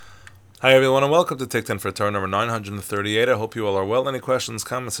Hi everyone and welcome to TT4T number 938. I hope you all are well. Any questions,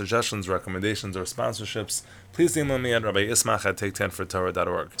 comments, suggestions, recommendations, or sponsorships, please email me at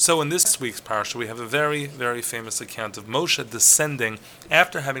rabbiismach@TT4Torah.org. So in this week's parsha we have a very, very famous account of Moshe descending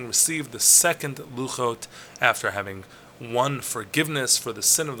after having received the second Luchot, after having won forgiveness for the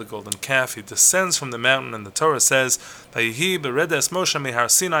sin of the golden calf. He descends from the mountain, and the Torah says, "Vayihi beredes Moshe mehar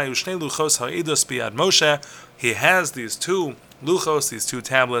Sinai u'shnei luchos ha'edos biad Moshe." He has these two luchos, these two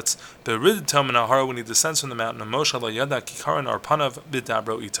tablets, beridtom minahar, when he descends from the mountain, and Moshe lo yada kikaran arpanav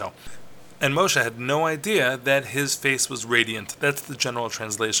bidabro ito. And Moshe had no idea that his face was radiant. That's the general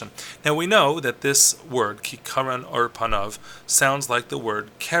translation. Now we know that this word, kikaran arpanav, sounds like the word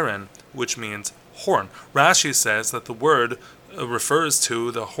keren, which means horn. Rashi says that the word refers to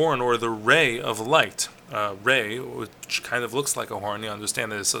the horn or the ray of light. Ray, which kind of looks like a horn. You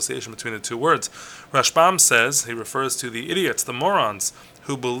understand the association between the two words. Rashbam says he refers to the idiots, the morons,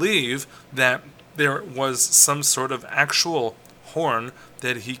 who believe that there was some sort of actual horn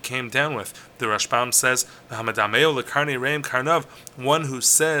that he came down with. The Rashbam says, one who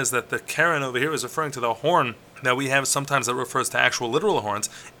says that the Karen over here is referring to the horn that we have sometimes that refers to actual literal horns.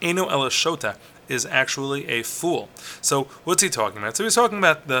 Eno elashota is actually a fool. So what's he talking about? So he's talking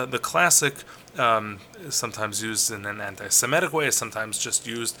about the classic, sometimes used in an anti-Semitic way, sometimes just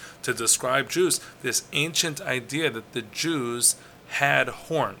used to describe Jews, this ancient idea that the Jews had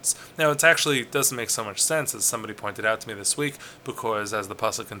horns. Now, it actually doesn't make so much sense, as somebody pointed out to me this week, because as the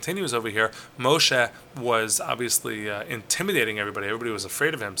pasuk continues over here, Moshe was obviously intimidating everybody. Everybody was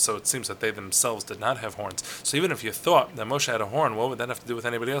afraid of him, so it seems that they themselves did not have horns. So even if you thought that Moshe had a horn, what would that have to do with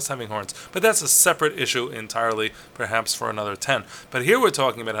anybody else having horns? But that's a separate issue entirely, perhaps for another 10. But here we're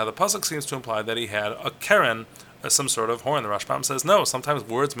talking about how the pasuk seems to imply that he had a keren, some sort of horn. The Rashbam says no. Sometimes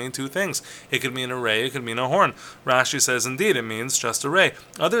words mean two things. It could mean a ray, it could mean a horn. Rashi says indeed it means just a ray.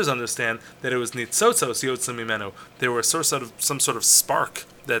 Others understand that it was nitzotzos yotzim mimenu. There were some sort of spark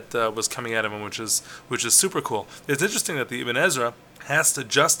that was coming out of him, which is super cool. It's interesting that the Ibn Ezra has to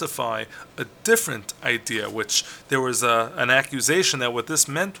justify a different idea, which there was an accusation that what this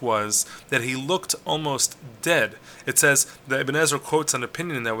meant was that he looked almost dead. It says that Ibn Ezra quotes an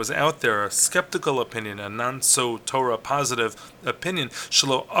opinion that was out there, a skeptical opinion, a non-so-Torah positive opinion,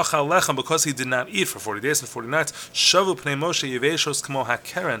 shelo achal lechem, because he did not eat for 40 days and 40 nights, shavu pnei Moshe yeveshos kmo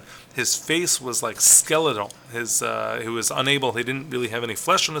hakeren, his face was like skeletal. He was unable, he didn't really have any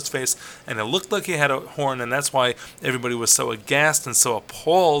flesh on his face, and it looked like he had a horn, and that's why everybody was so aghast and so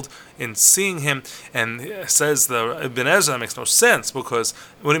appalled in seeing him. And it says the Ibn Ezra, that makes no sense, because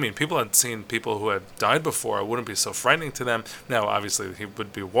what do you mean? People had seen people who had died before. It wouldn't be so frightening to them. Now, obviously, he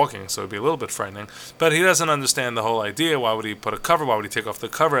would be walking, so it would be a little bit frightening. But he doesn't understand the whole idea. Why would he put a cover? Why would he take off the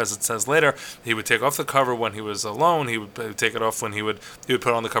cover? As it says later, he would take off the cover when he was alone. He would take it off when he would put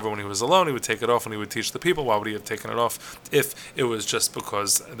on the cover when he was alone. He would take it off when he would teach the people. Why would he have taken it off if it was just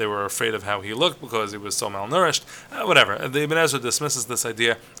because they were afraid of how he looked, because he was so malnourished? Whatever. The Ibn Ezra dismisses this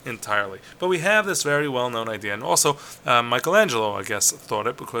idea entirely. But we have this very well-known idea, and also Michelangelo, I guess, thought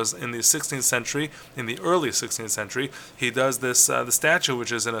it, because in the 16th century, in the early 16th century, he does this the statue,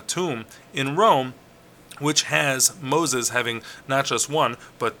 which is in a tomb in Rome, which has Moses having not just one,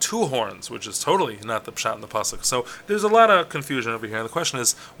 but two horns, which is totally not the pshat in the pasuk. So there's a lot of confusion over here, and the question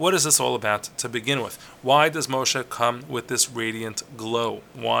is, what is this all about to begin with? Why does Moshe come with this radiant glow?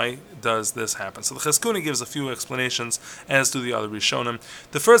 Why does this happen? So the Cheskuni gives a few explanations, as do the other Rishonim.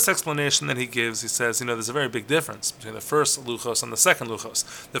 The first explanation that he gives, he says, there's a very big difference between the first Luchos and the second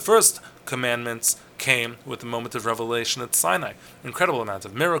Luchos. The first commandments came with the moment of revelation at Sinai. Incredible amount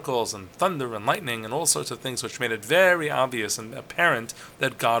of miracles and thunder and lightning and all sorts of things, which made it very obvious and apparent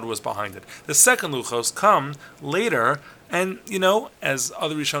that God was behind it. The second Luchos come later, and, as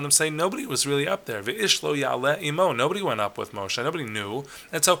other Rishonim say, nobody was really up there. V'ish lo ya'aleh imo. Nobody went up with Moshe. Nobody knew.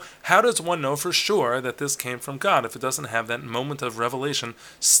 And so, how does one know for sure that this came from God if it doesn't have that moment of revelation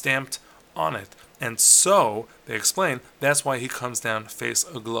stamped on it? And so, they explain, that's why he comes down face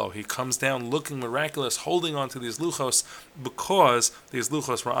aglow. He comes down looking miraculous, holding on to these luchos, because these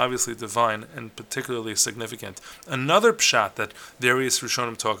luchos were obviously divine and particularly significant. Another pshat that various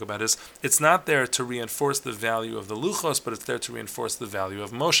Rishonim talk about is, it's not there to reinforce the value of the luchos, but it's there to reinforce the value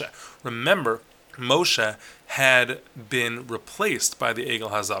of Moshe. Remember, Moshe had been replaced by the Egel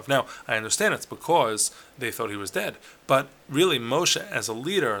Hazav. Now, I understand it's because they thought he was dead. But really, Moshe, as a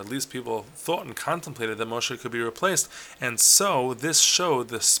leader, at least people thought and contemplated that Moshe could be replaced. And so this showed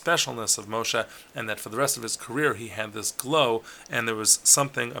the specialness of Moshe, and that for the rest of his career he had this glow, and there was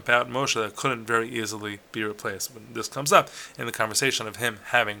something about Moshe that couldn't very easily be replaced. When this comes up in the conversation of him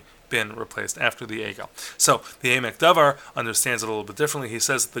having been replaced after the Egel. So the Emek Davar understands it a little bit differently. He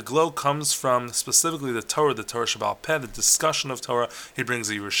says the glow comes from specifically the Torah Shabbal Peh, the discussion of Torah. He brings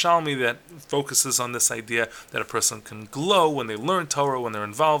a Yerushalmi that focuses on this idea that a person can glow when they learn Torah, when they're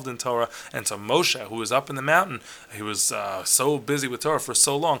involved in Torah. And so Moshe, who was up in the mountain, he was so busy with Torah for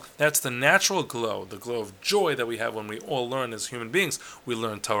so long. That's the natural glow, the glow of joy that we have when we all learn as human beings. We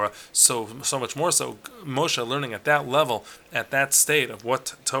learn Torah. So much more so, Moshe learning at that level, at that state of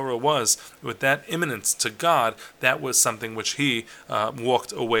what Torah was, with that imminence to God, that was something which he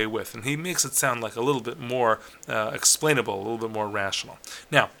walked away with. And he makes it sound like a little bit more explainable, a little bit more rational.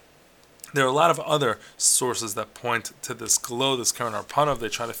 Now, there are a lot of other sources that point to this glow, this Karen Arpanov. They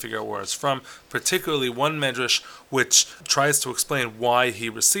try to figure out where it's from, particularly one medrash which tries to explain why he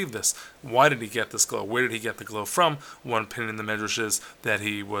received this. Why did he get this glow? Where did he get the glow from? One opinion in the medrash is that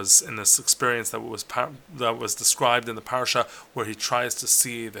he was in this experience that was described in the parasha, where he tries to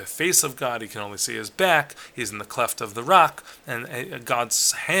see the face of God. He can only see his back. He's in the cleft of the rock, and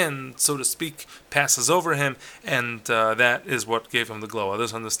God's hand, so to speak, passes over him, and that is what gave him the glow.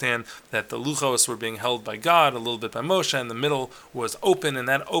 Others understand that the Luchos were being held by God, a little bit by Moshe, and the middle was open, and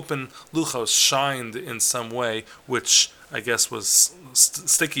that open Luchos shined in some way, which I guess was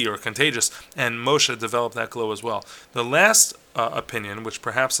sticky or contagious, and Moshe developed that glow as well. The last opinion, which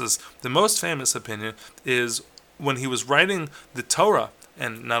perhaps is the most famous opinion, is when he was writing the Torah,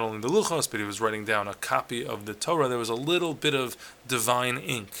 and not only the Luchos, but he was writing down a copy of the Torah, there was a little bit of divine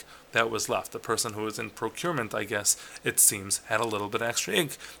ink that was left. The person who was in procurement, I guess, it seems, had a little bit extra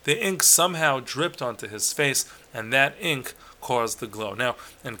ink. The ink somehow dripped onto his face, and that ink caused the glow. Now,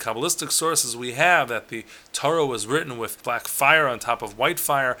 in Kabbalistic sources, we have that the Torah was written with black fire on top of white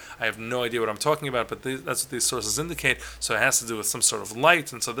fire. I have no idea what I'm talking about, but that's what these sources indicate. So it has to do with some sort of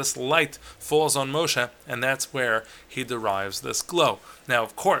light, and so this light falls on Moshe, and that's where he derives this glow. Now,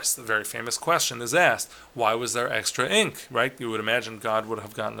 of course, the very famous question is asked, why was there extra ink, right? You would imagine God would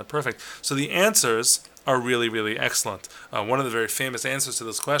have gotten it perfect. So the answers are really, really excellent. One of the very famous answers to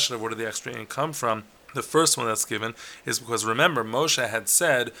this question of where did the extra ink come from, the first one that's given is because, remember, Moshe had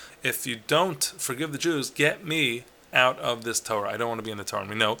said, if you don't forgive the Jews, get me out of this Torah. I don't want to be in the Torah. And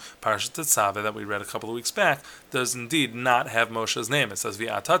we know Parashat Tetzaveh that we read a couple of weeks back does indeed not have Moshe's name. It says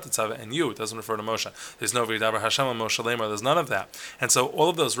V'ata Tetzaveh and you. It doesn't refer to Moshe. There's no V'daber Hashem and Moshe Lemar. There's none of that. And so all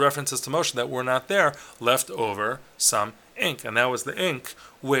of those references to Moshe that were not there left over some ink, and that was the ink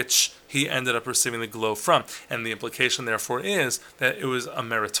which he ended up receiving the glow from. And the implication therefore is that it was a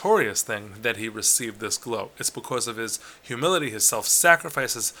meritorious thing that he received this glow. It's because of his humility, his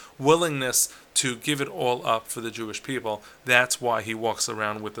self-sacrifice, his willingness to give it all up for the Jewish people. That's why he walks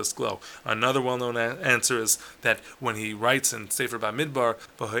around with this glow. Another well-known answer is that when he writes in Sefer Bamidbar,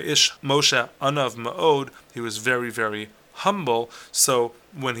 V'ha'ish Moshe anav ma'od, he was very, very humble. So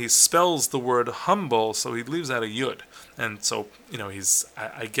when he spells the word humble, so he leaves out a yud. And so, he's,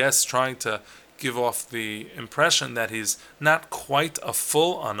 I guess, trying to give off the impression that he's not quite a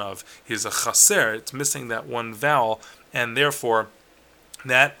full anav. He's a chaser. It's missing that one vowel. And therefore,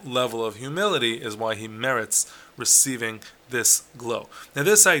 that level of humility is why he merits receiving this glow. Now,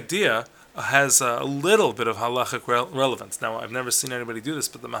 this idea has a little bit of halachic relevance. Now, I've never seen anybody do this,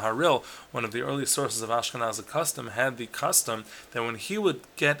 but the Maharil, one of the early sources of Ashkenazi custom, had the custom that when he would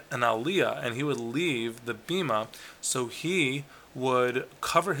get an aliyah and he would leave the bima, so he would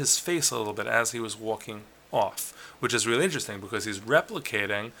cover his face a little bit as he was walking off, which is really interesting because he's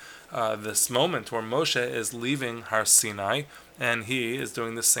replicating this moment where Moshe is leaving Har Sinai, and he is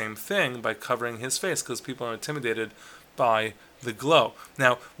doing the same thing by covering his face because people are intimidated by the glow.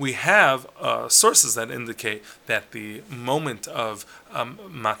 Now, we have sources that indicate that the moment of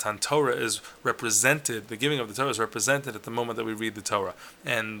Matan Torah is represented, the giving of the Torah is represented at the moment that we read the Torah.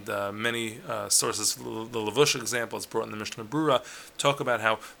 And many sources, the Levush example is brought in the Mishnah Brura, talk about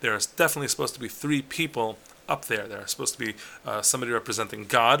how there is definitely supposed to be three people up there. There are supposed to be somebody representing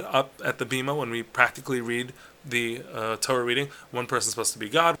God up at the bima when we practically read the Torah reading. One person is supposed to be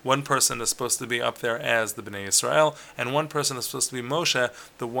God, one person is supposed to be up there as the Bnei Israel, and one person is supposed to be Moshe,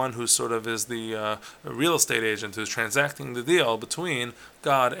 the one who sort of is the real estate agent who's transacting the deal between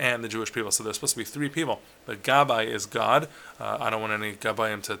God and the Jewish people. So there's supposed to be three people. The Gabbai is God. I don't want any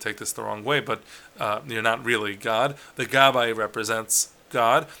Gabbayim to take this the wrong way, but you're not really God. The Gabbai represents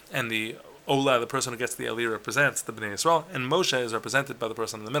God, and the Ola, the person who gets the Aliyah, represents the Bnei Yisrael, and Moshe is represented by the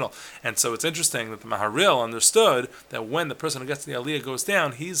person in the middle. And so it's interesting that the Maharil understood that when the person who gets the Aliyah goes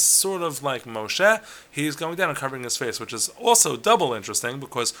down, he's sort of like Moshe, he's going down and covering his face, which is also double interesting,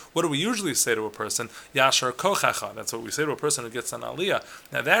 because what do we usually say to a person? Yashar kochacha. That's what we say to a person who gets an Aliyah.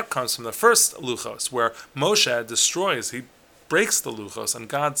 Now that comes from the first Luchos, where Moshe destroys, he breaks the Luchos, and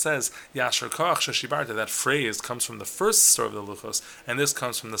God says, Yashar Koach Sheshibarta. That phrase comes from the first story of the Luchos, and this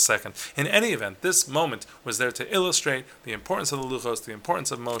comes from the second. In any event, this moment was there to illustrate the importance of the Luchos, the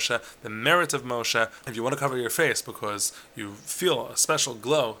importance of Moshe, the merit of Moshe. If you want to cover your face because you feel a special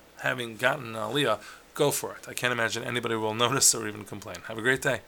glow having gotten an Aliyah, go for it. I can't imagine anybody will notice or even complain. Have a great day.